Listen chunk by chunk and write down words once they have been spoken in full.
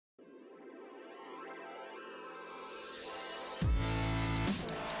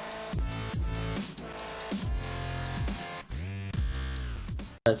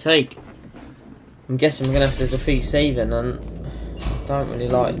take. I'm guessing we're gonna have to defeat Savin, and I don't really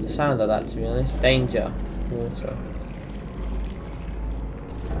like the sound of that, to be honest. Danger, water.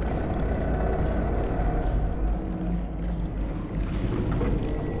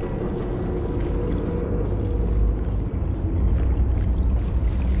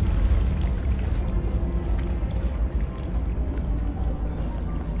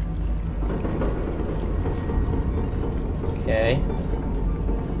 Okay.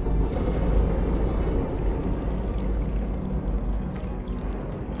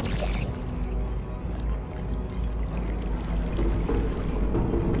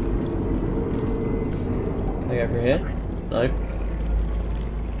 Can I go over here? Nope.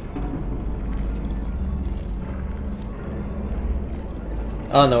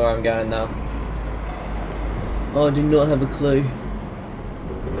 I don't know where I'm going now. I do not have a clue.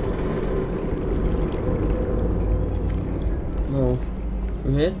 Oh,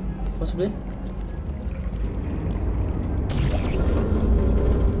 from here, possibly?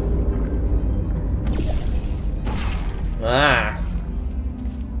 Ah!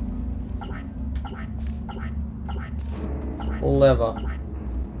 All lever.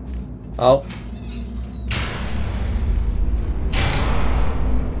 Oh.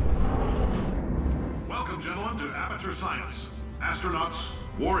 Welcome, gentlemen, to Aperture Science. Astronauts,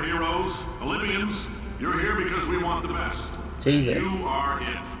 war heroes, Olympians, you're here because we want the best. Jesus. You are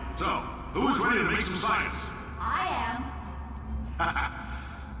it. So, who is ready to make some science? I am.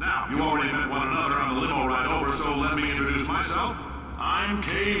 Now, you already met one another on the limo ride over, so let me introduce myself. I'm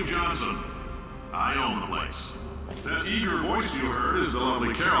Cave Johnson. I own the place. That eager voice you heard is the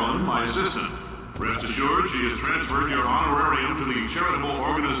lovely Carolyn, my assistant. Rest assured, she has transferred your honorarium to the charitable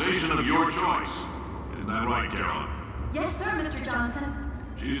organization of your choice. Isn't that right, Carolyn? Yes, sir, Mr. Johnson.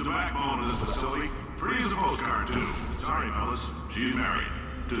 She's the backbone of this facility. Pretty as a postcard, too. Sorry, fellas. She's married.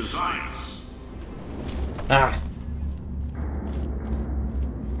 To science. Ah.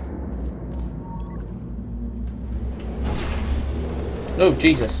 Oh,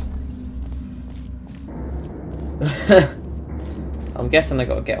 Jesus. I'm guessing I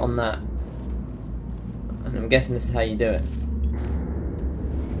gotta get on that. And I'm guessing this is how you do it.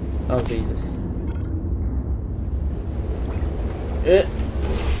 Oh, Jesus.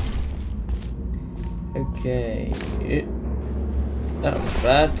 Okay. That was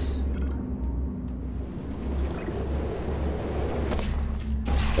bad.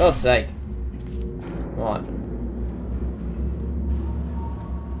 God's sake. Right.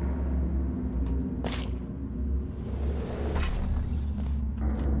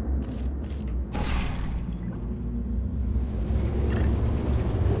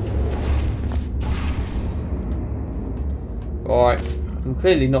 Alright, I'm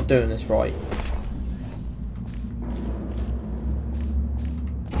clearly not doing this right.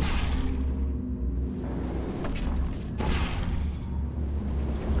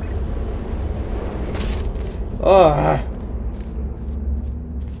 Oh.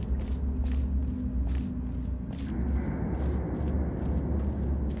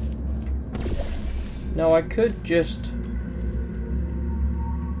 No, I could just...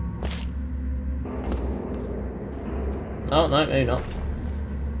 Oh, no, maybe not.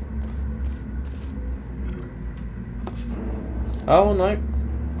 Oh, no.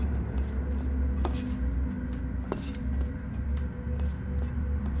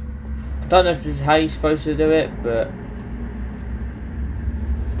 I don't know if this is how you're supposed to do it, but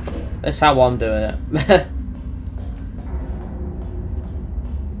that's how I'm doing it.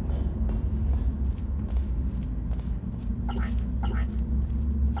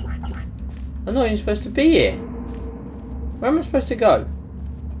 I'm not even supposed to be here. Where am I supposed to go?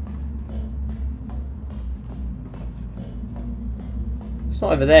 It's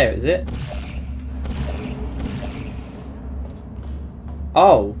not over there, is it?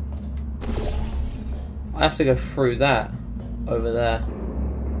 Oh. I have to go through that. Over there.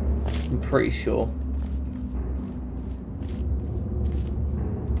 I'm pretty sure.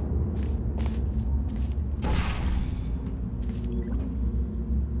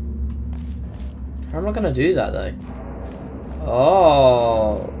 How am I going to do that, though?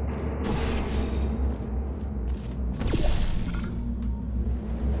 Oh.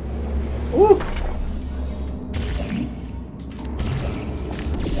 Ooh.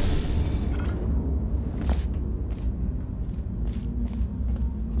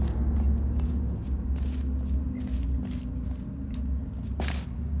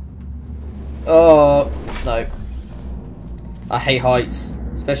 Oh, no. I hate heights,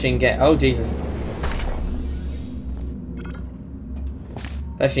 especially in oh Jesus.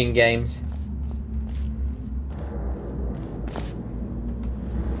 Especially in games.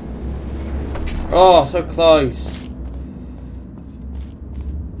 Oh, so close.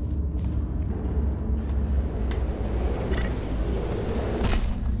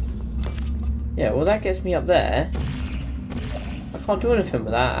 Yeah, well that gets me up there. I can't do anything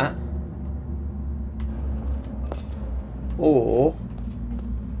with that. Or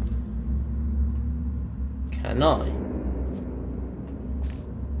can I?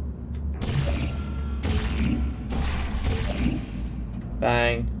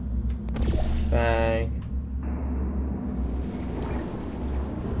 Bang. Bang.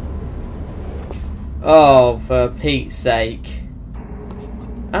 Oh, for Pete's sake.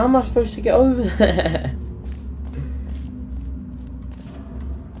 How am I supposed to get over there?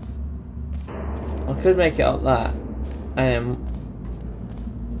 I could make it up that.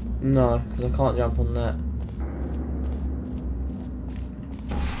 No, because I can't jump on that.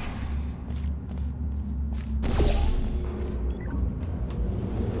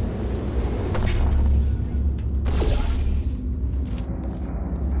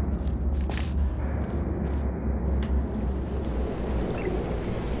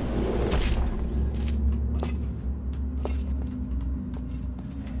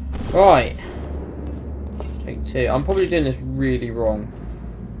 Right. Take two. I'm probably doing this really wrong.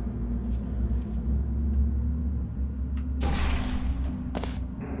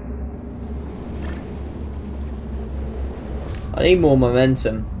 I need more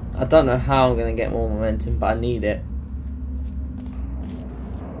momentum. I don't know how I'm going to get more momentum, but I need it.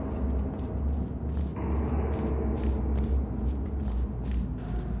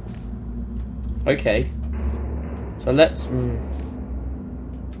 Okay. So let's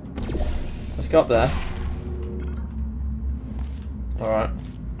go up there. Alright.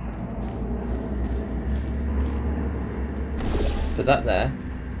 Put that there.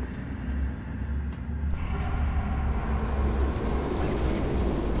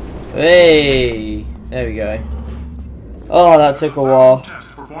 Hey! There we go. Oh, that took a while. Tests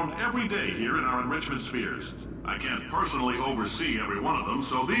performed every day here in our enrichment spheres. I can't personally oversee every one of them,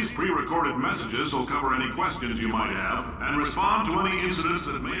 so these pre-recorded messages will cover any questions you might have and respond to any incidents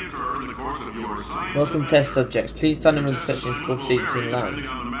that may occur in the course of your science. Welcome test subjects. Please turn them in the section before proceeding to land. Depending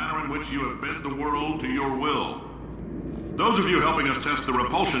on the manner in which you have bent the world to your will. Those of you helping us test the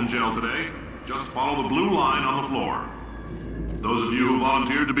repulsion gel today, just follow the blue line on the floor. Those of you who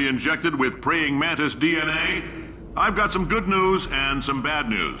volunteered to be injected with praying mantis DNA, I've got some good news and some bad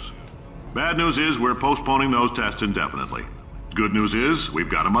news. Bad news is we're postponing those tests indefinitely. Good news is we've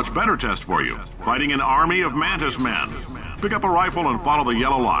got a much better test for you. Fighting an army of mantis men. Pick up a rifle and follow the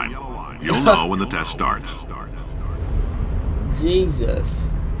yellow line. You'll know when the test starts. Jesus.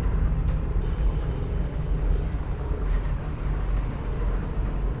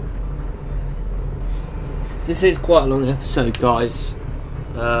 This is quite a long episode, guys.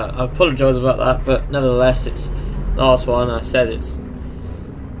 I apologise about that, but nevertheless, it's the last one. I said it's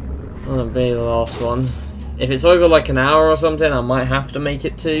gonna be the last one. If it's over like an hour or something, I might have to make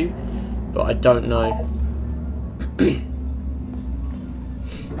it 2, but I don't know.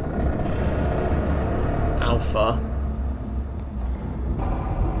 Alpha.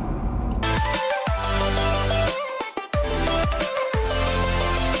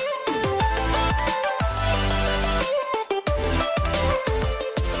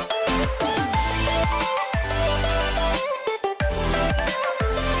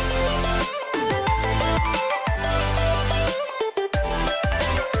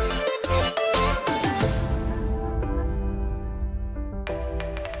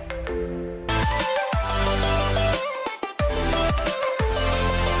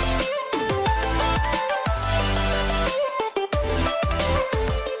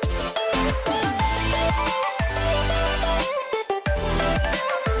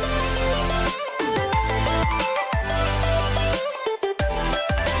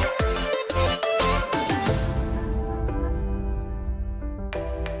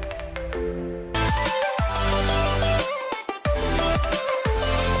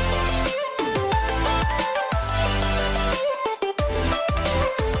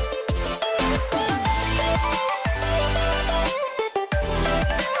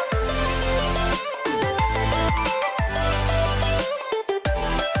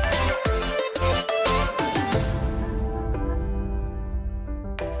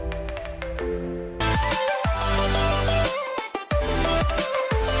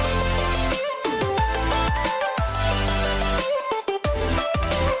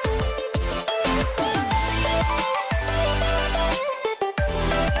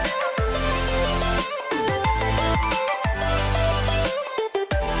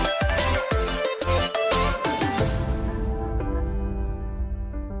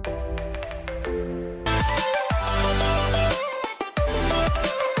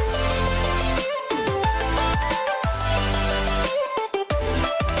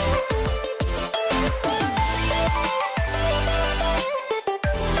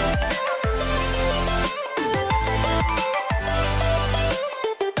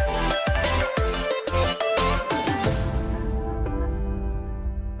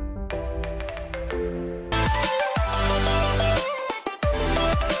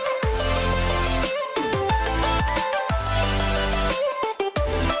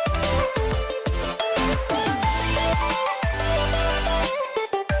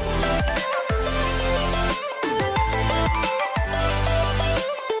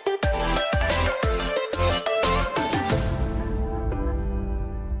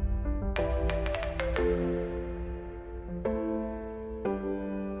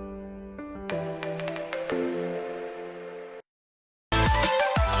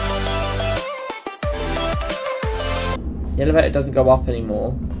 elevator doesn't go up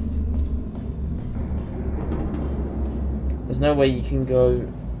anymore. There's no way you can go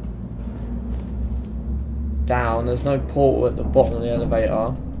down. There's no portal at the bottom of the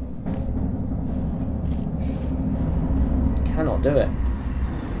elevator. Cannot do it.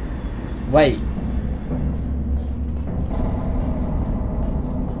 Wait.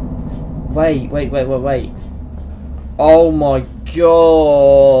 Wait. Oh my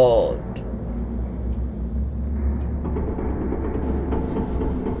god.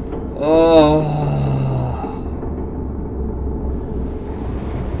 Oh.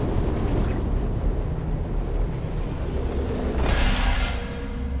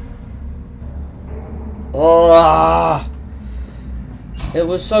 Oh. It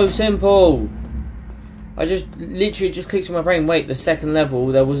was so simple. I just literally just clicked in my brain. Wait, the second level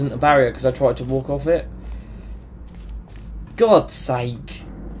there wasn't a barrier because I tried to walk off it. God's sake.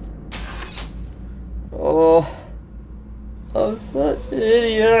 Oh, I'm such an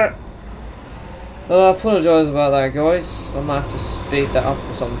idiot. Well, I apologise about that, guys. I might have to speed that up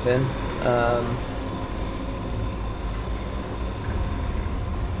or something.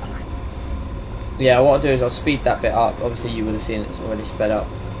 Yeah, what I'll do is I'll speed that bit up. Obviously, you would have seen it's already sped up.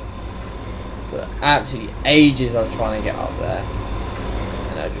 But absolutely ages I was trying to get up there.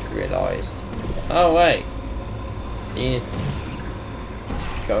 And I just realised. Oh, wait. You need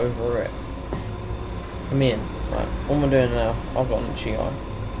to go over it. Come in. Right, what am I doing now? I've got an itchy eye.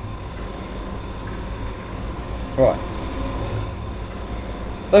 Right.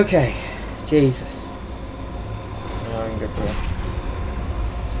 Okay. Jesus. Now I can go through it.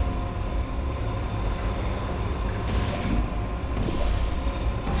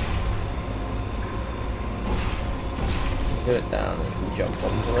 Put it down and you can jump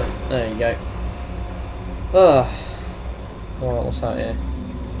onto it. There you go. Ugh. Alright, what's out here?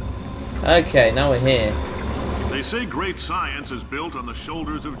 Okay, now we're here. They say great science is built on the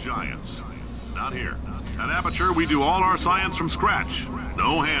shoulders of giants. Not here. At Aperture, we do all our science from scratch.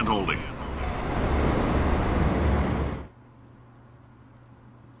 No hand-holding.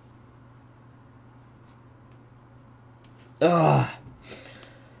 Ugh.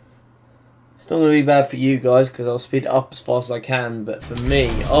 It's not going to be bad for you guys because I'll speed it up as fast as I can, but for me,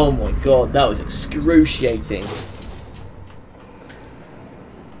 oh my god, that was excruciating.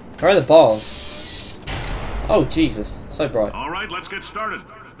 Where are the bars? Oh Jesus, so bright. Alright, let's get started.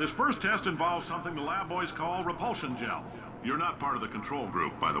 This first test involves something the lab boys call repulsion gel. You're not part of the control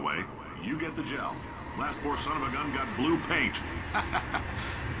group, by the way. You get the gel. Last poor son of a gun got blue paint.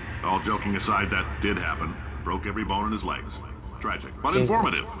 All joking aside, that did happen. Broke every bone in his legs. Tragic, but Jesus.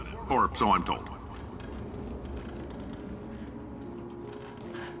 informative. Or so I'm told.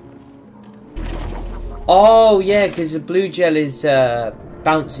 Oh yeah, because the blue gel is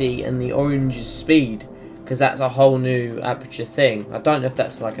bouncy and the orange is speed. Because that's a whole new Aperture thing. I don't know if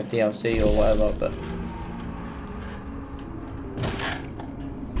that's like a DLC or whatever, but...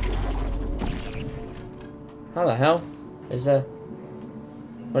 How the hell? Is there...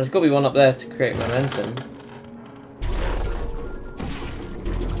 Well, there's got to be one up there to create momentum.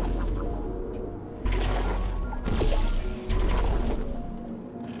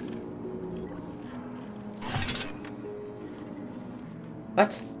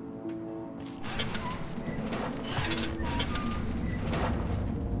 What?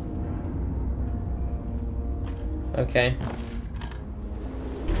 Okay.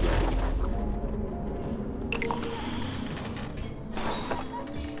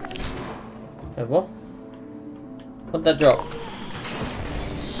 Oh, what? What'd that drop?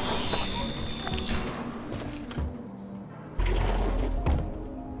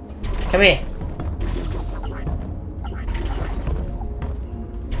 Come here.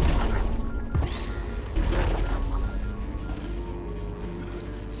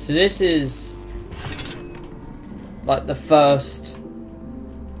 So this is like the first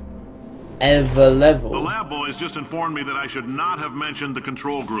ever level. The lab boys just informed me that I should not have mentioned the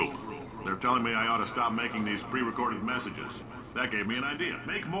control group. They're telling me I ought to stop making these pre-recorded messages. That gave me an idea.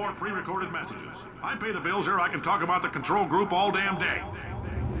 Make more pre-recorded messages. I pay the bills here, I can talk about the control group all damn day.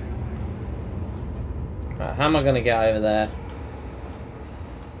 Right, how am I going to get over there?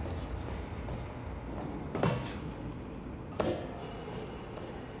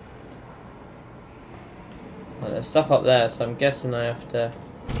 Well, there's stuff up there, so I'm guessing I have to...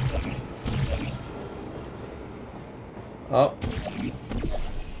 Oh.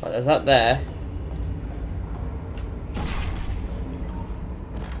 Right, there's that there.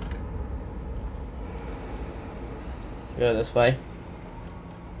 Go this way.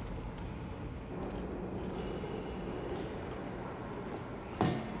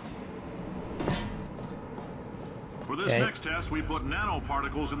 For this next we put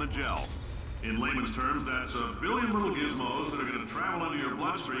nanoparticles in the gel. In layman's terms, that's a billion little gizmos that are going to travel into your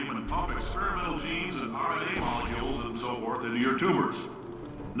bloodstream and pump experimental genes and RNA molecules and so forth into your tumors.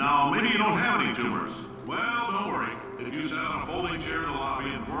 Now, maybe you don't have any tumors. Well, don't worry. If you sat on a folding chair in the lobby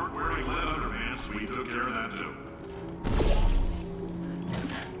and weren't wearing lead underpants, we took care of that too.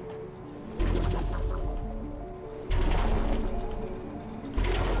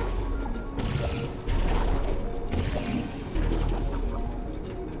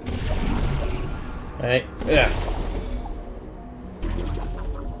 Alright, yeah.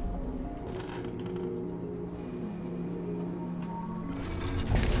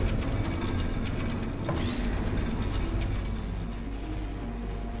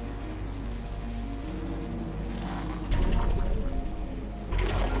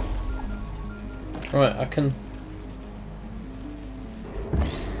 Right, I can...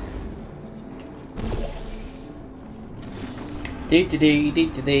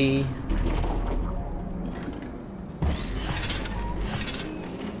 Dee-dee-dee.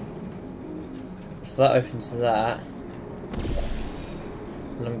 So that opens that.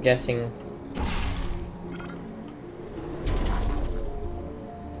 And I'm guessing...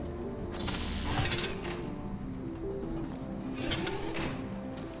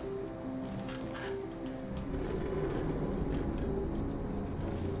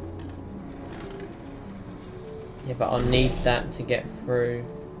 Yeah, but I'll need that to get through.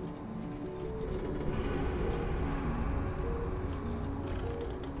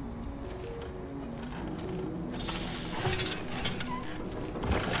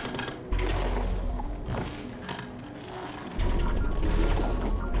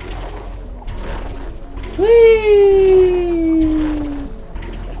 Whee!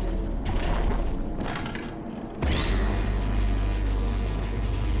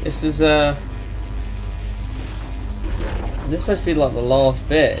 This is this is supposed to be like the last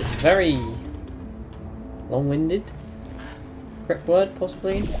bit. It's very long-winded. Correct word,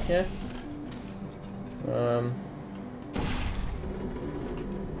 possibly. Yeah.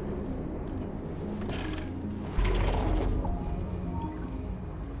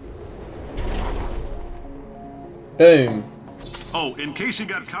 Boom. Oh, in case you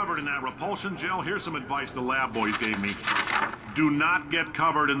got covered in that repulsion gel, here's some advice the lab boys gave me. Do not get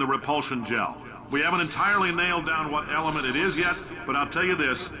covered in the repulsion gel. We haven't entirely nailed down what element it is yet, but I'll tell you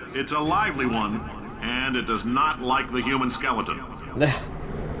this, it's a lively one, and it does not like the human skeleton.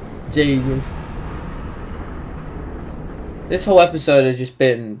 Jesus. This whole episode has just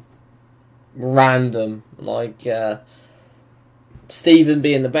been random. Like, Stephen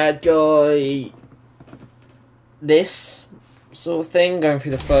being the bad guy, this sort of thing, going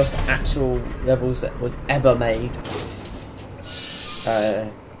through the first actual levels that was ever made.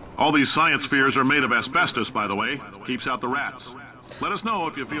 All these science spheres are made of asbestos, by the way. Keeps out the rats. Let us know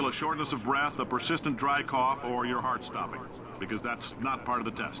if you feel a shortness of breath, a persistent dry cough, or your heart stopping. Because that's not part of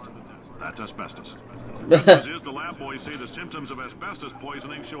the test. That's asbestos. The news is the lab boys say the symptoms of asbestos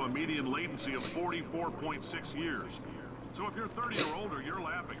poisoning show a median latency of 44.6 years. So if you're 30 or older, you're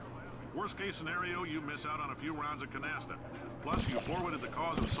laughing. Worst case scenario, you miss out on a few rounds of canasta. Plus, you forwarded the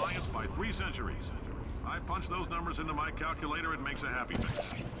cause of science by 3 centuries. I punch those numbers into my calculator, it makes a happy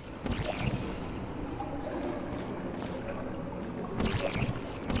face.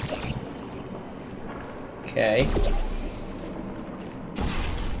 Okay.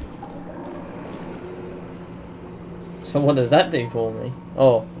 So what does that do for me?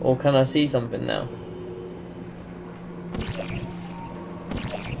 Oh, or can I see something now?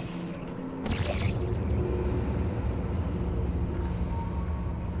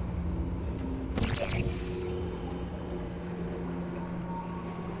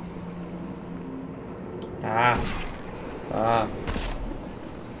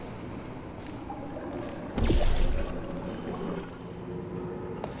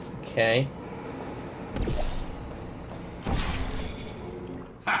 Okay.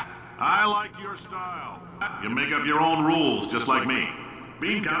 I like your style. You make up your own rules, just like me.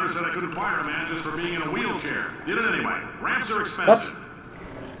 Bean Counter said I couldn't fire a man just for being in a wheelchair. Did it anyway. Ramps are expensive.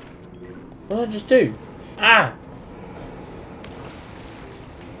 What did I just do? Ah!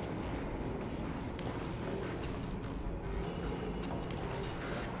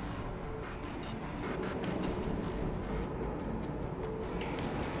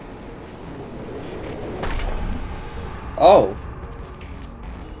 Oh.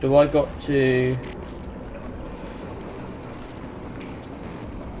 Do I got to...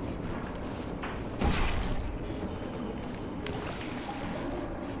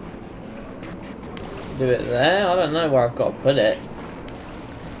 do it there? I don't know where I've got to put it.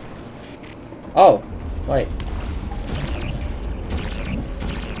 Oh, wait.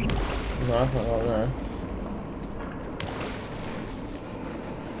 No, I can't go there.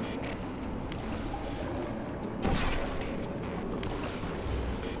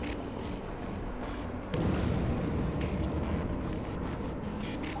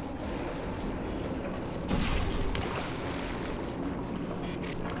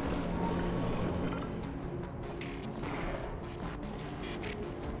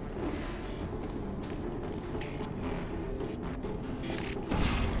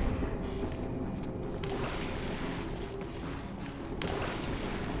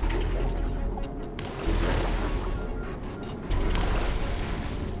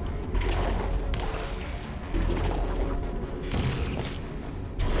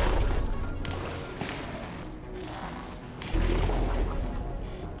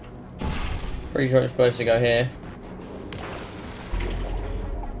 Pretty sure it's supposed to go here.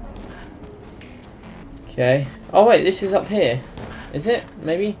 Okay. Oh wait, this is up here. Is it?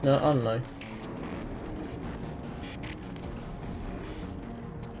 Maybe? No, I don't know.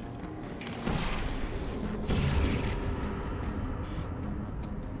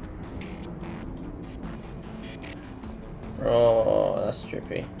 Oh, that's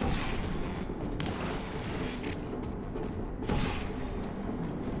trippy.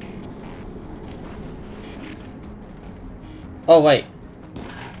 Oh wait.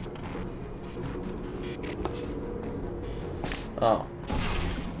 Oh.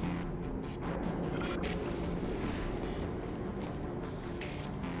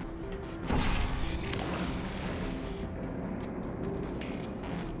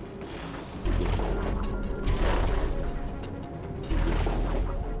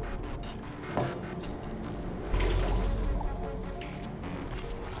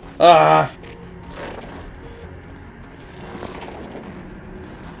 Ah.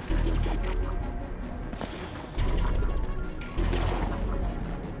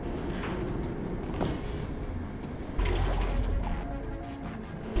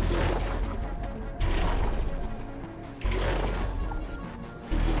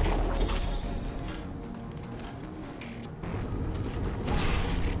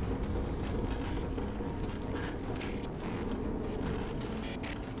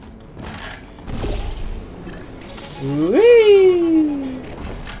 Whee!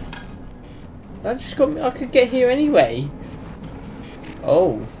 That just got me. I could get here anyway.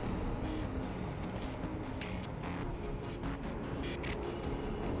 Oh.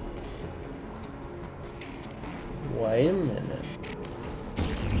 Wait a minute.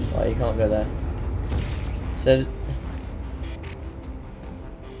 Oh, you can't go there. So.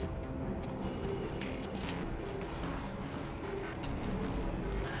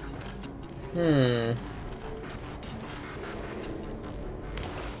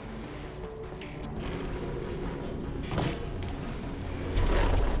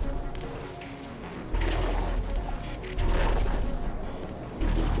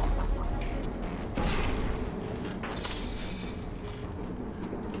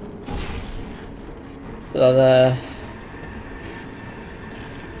 But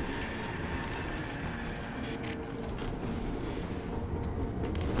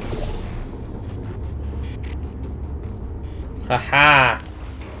haha!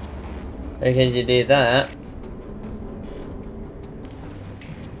 Because you did that.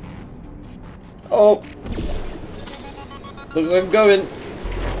 Oh! Look where I'm going!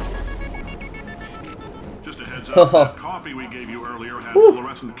 Just a heads up, that coffee we gave you earlier had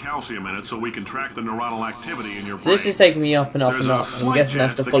fluorescent calcium in it so we can track the neuronal activity in your brain. So this is taking me up and up and up. I'm guessing I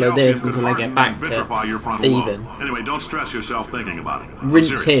have to follow this until I get back to Steven. Anyway, don't stress yourself thinking about it.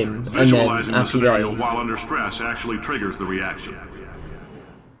 Rinse him, and then visualizing the happy scenario days. while under stress actually triggers the reaction.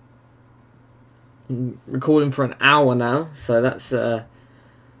 Recording for an hour now, so that's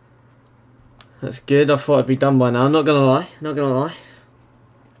good. I thought I'd be done by now. Not gonna lie, not gonna lie.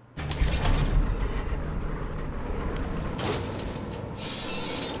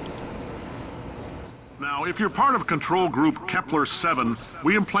 Now, if you're part of control group Kepler-7,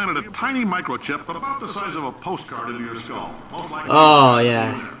 we implanted a tiny microchip about the size of a postcard into your skull. Most likely. Oh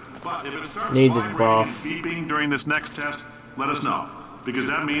yeah. But if it starts Needed vibrating bath. and beeping during this next test, let us know. Because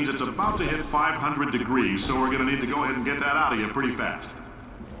that means it's about to hit 500 degrees, so we're going to need to go ahead and get that out of you pretty fast.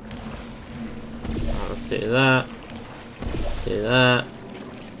 Let's do that. Do that.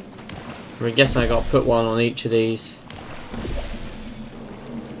 I guess I got to put one on each of these.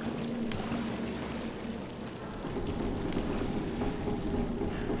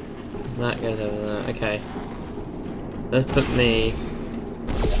 That goes over there. Okay. Let's put me.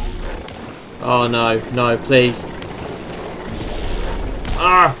 Oh no, no, please.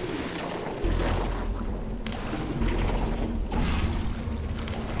 Ah!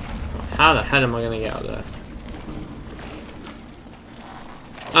 How the hell am I going to get up there?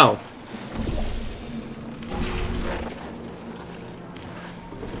 Oh.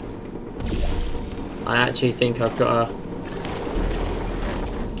 I actually think I've got a...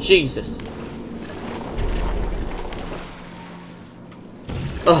 Jesus.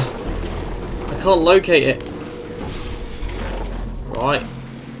 Oh. I can't locate it. Right.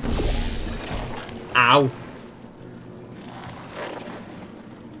 Ow.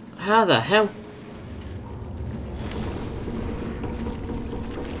 How the hell?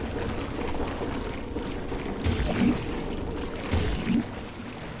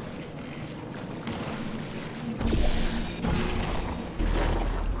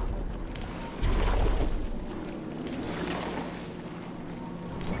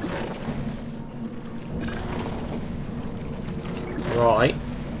 Right.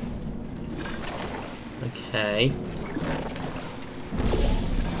 Okay.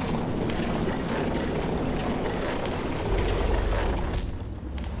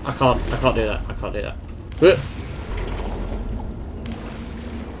 I can't do that. I can't do that.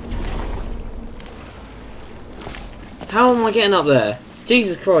 How am I getting up there?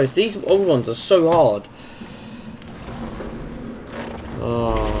 Jesus Christ, these old ones are so hard.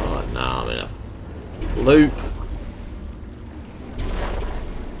 Oh, no, I'm in a loop.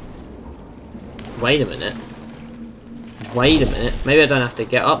 Wait a minute. Wait a minute. Maybe I don't have to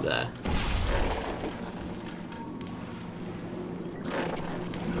get up there.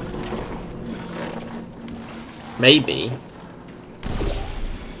 Maybe.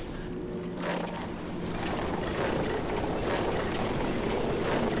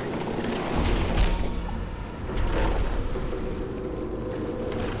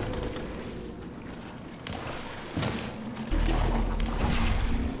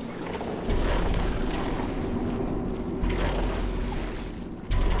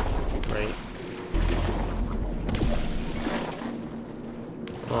 Right.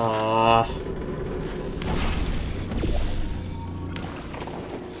 Ah.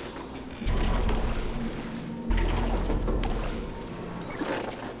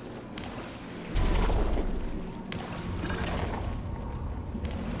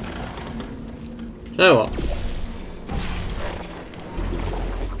 You know what?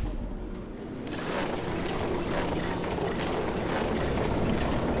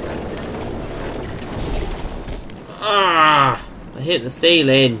 Ah! I hit the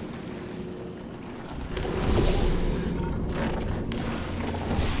ceiling.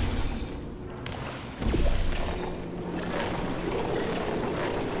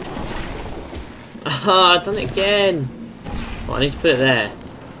 Ah, I've done it again. Oh, I need to put it there.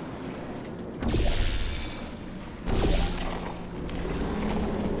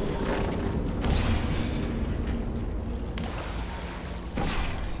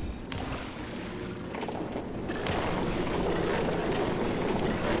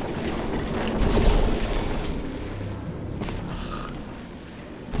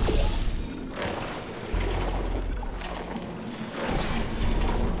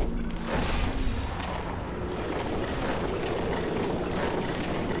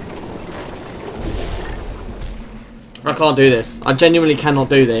 I can't do this. I genuinely cannot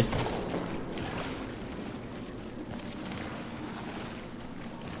do this.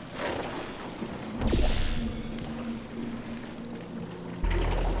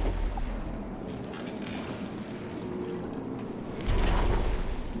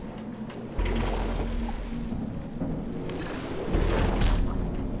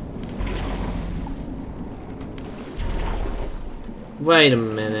 Wait a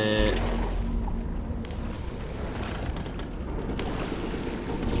minute.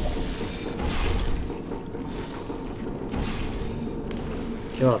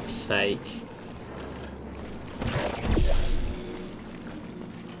 God's sake.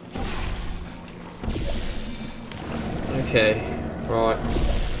 Okay, right.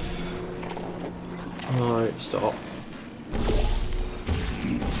 No, stop.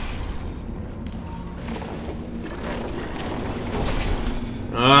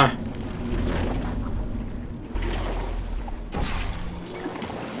 Ah!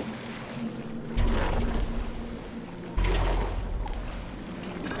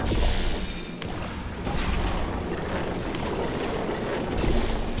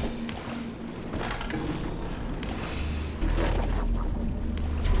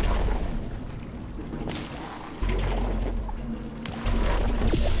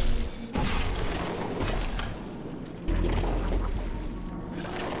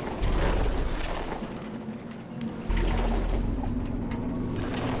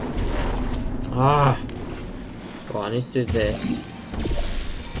 Ah! Right, I need to do this.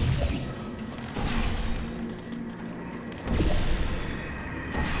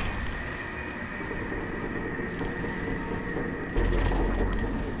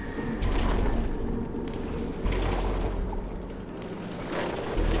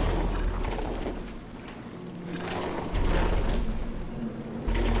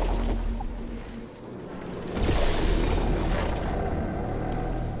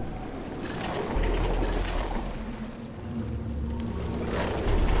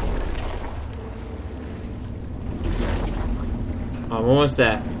 I'm almost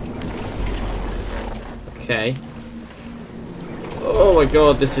there. Okay. Oh my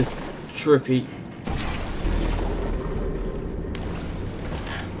god, this is trippy.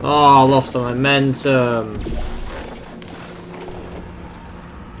 Oh, I lost the momentum.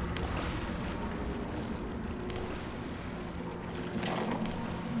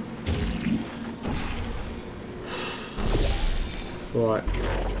 Right.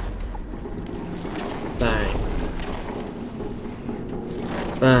 Bang.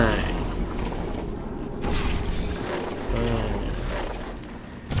 Bang.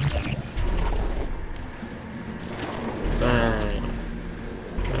 Bang.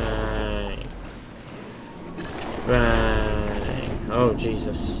 Bang. Bang. Oh,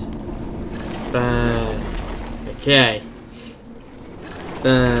 Jesus. Bang. Okay.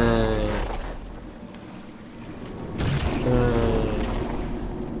 Bang. Bang.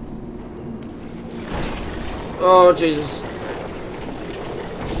 Oh, Jesus.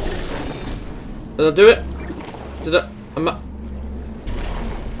 Did I do it? Did I?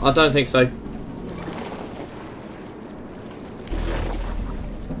 I don't think so.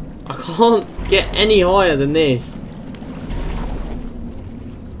 I can't get any higher than this.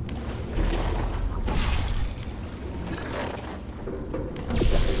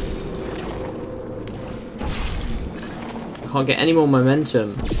 I can't get any more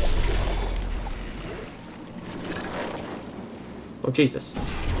momentum. Oh, Jesus.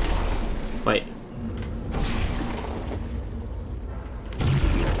 Wait.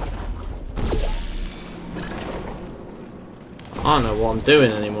 I don't know what I'm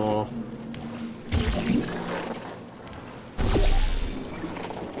doing anymore.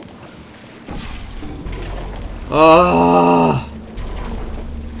 Oh!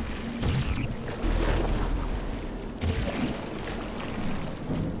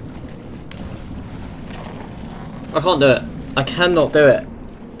 I can't do it. I cannot do it.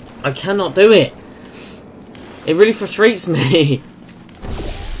 I cannot do it. It really frustrates me.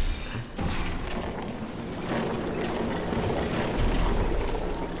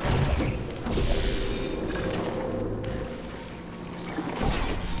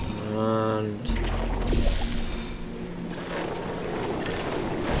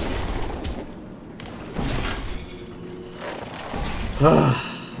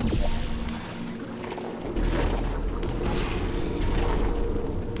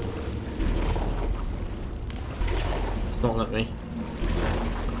 It's not let me.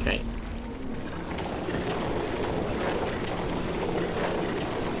 Okay.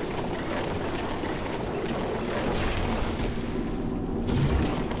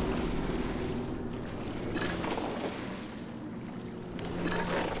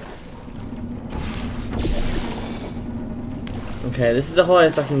 Okay, this is the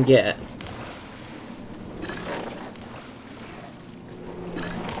highest I can get.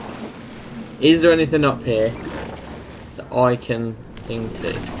 Is there anything up here that I can cling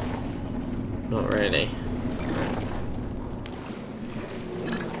to? Not really.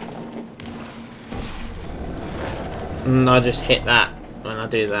 And I just hit that when I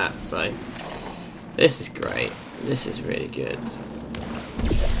do that, so this is great. This is really good.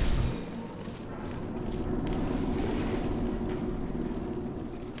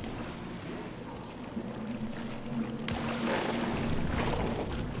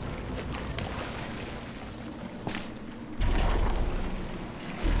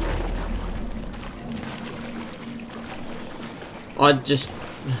 I just...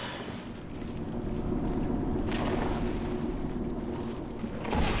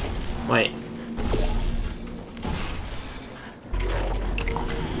 Wait.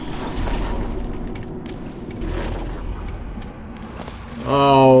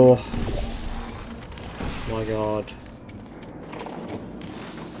 Oh. My God.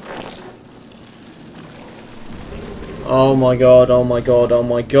 Oh my God, oh my God, oh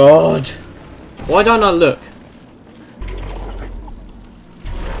my God. Why don't I look?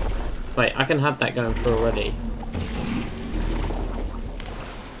 Wait, I can have that going through already.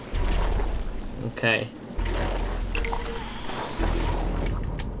 Okay.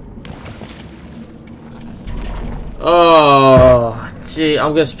 Oh, gee,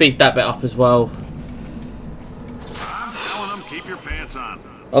 I'm gonna speed that bit up as well. I'm telling them, keep your pants on.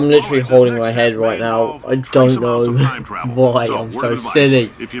 I'm literally holding my head right now. I don't know why I'm so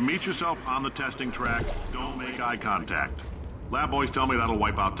silly. If you meet yourself on the testing track, don't make eye contact. Lab boys tell me that'll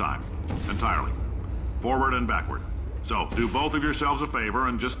wipe out time. Entirely. Forward and backward. So, do both of yourselves a favor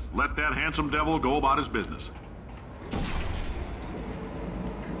and just let that handsome devil go about his business.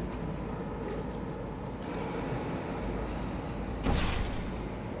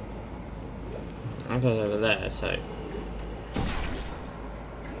 I'm going over there, so...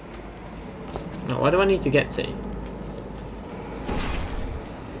 No, where do I need to get to?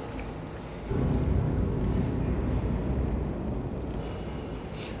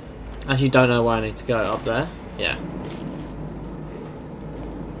 Actually, don't know where I need to go. Up there? Yeah.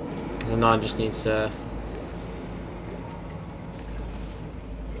 And I just need to...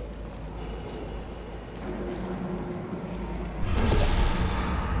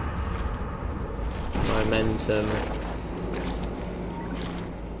 momentum.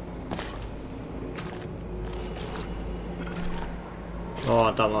 Oh,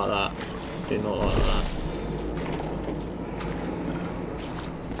 I don't like that. Do not like that.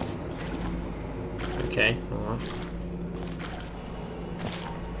 Okay, alright.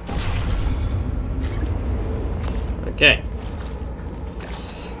 Okay.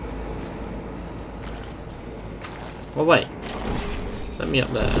 Oh wait. Let me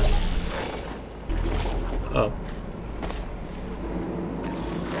up there. Oh.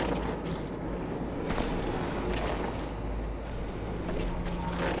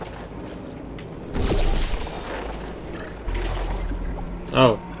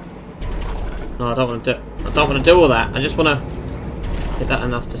 Oh. No, I don't want to do. I don't want to do all that. I just want to hit that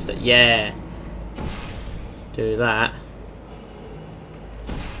enough to stay. Yeah. Do that.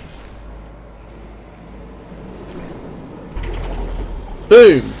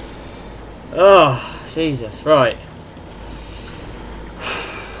 Boom. Oh, Jesus. Right.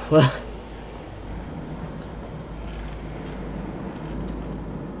 Well.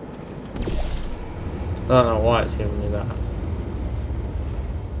 I don't know why it's giving me that.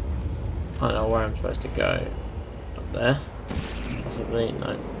 I don't know where I'm supposed to go. Up there? Possibly,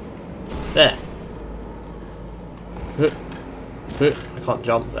 no. There! I can't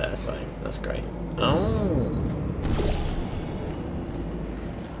jump there, so that's great. Oh!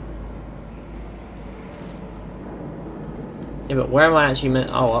 Yeah, but where am I actually meant?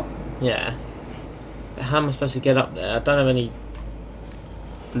 Oh, up. Yeah. But how am I supposed to get up there? I don't have any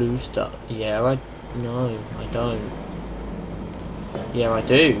blue stuff. Yeah, no, I don't. Yeah, I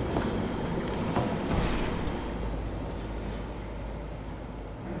do.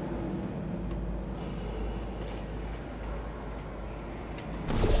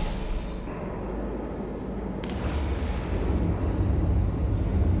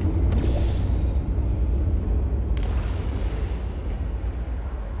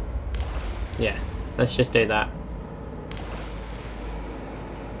 Yeah, let's just do that.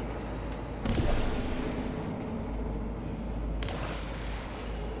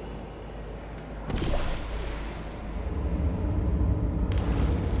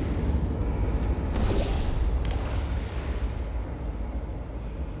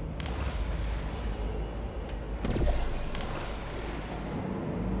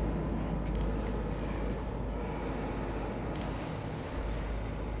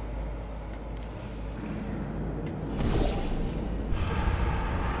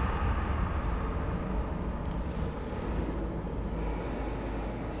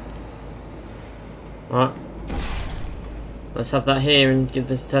 Right. Let's have that here and give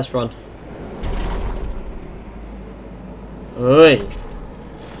this a test run. Oi.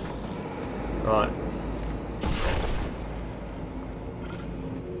 Right.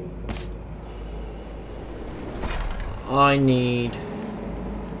 I need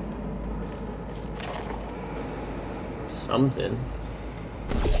something.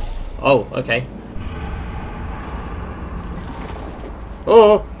 Oh, okay.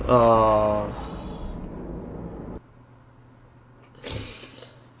 Oh. Oh.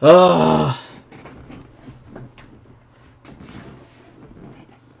 Ah.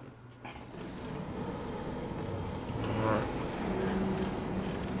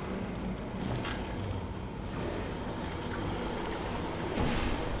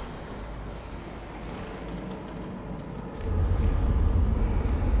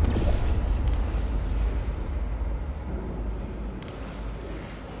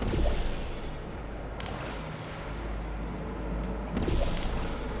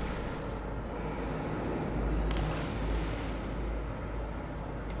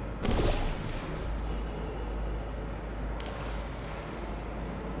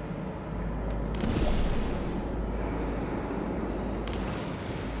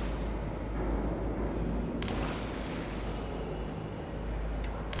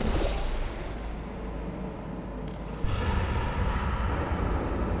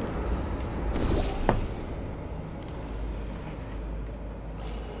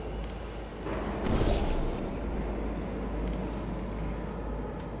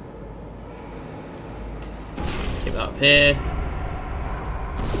 Keep that up here.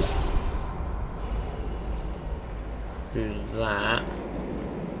 Do that.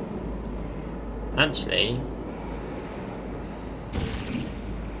 Actually...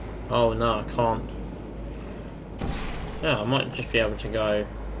 Oh no, I can't. Yeah, I might just be able to go...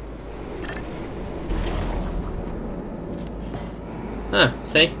 Ah,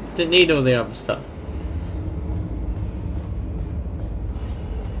 see? Didn't need all the other stuff.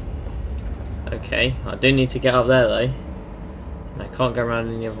 Okay, I do need to get up there though. I can't go around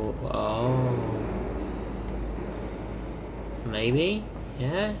any other... Oh... Maybe?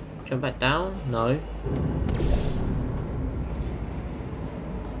 Yeah? Jump back down? No.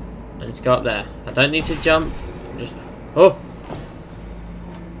 I need to go up there. I don't need to jump. Just... Oh!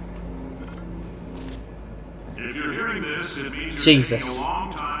 If you're hearing this, it means you're Jesus. taking a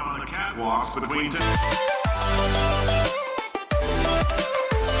long time on the catwalks between...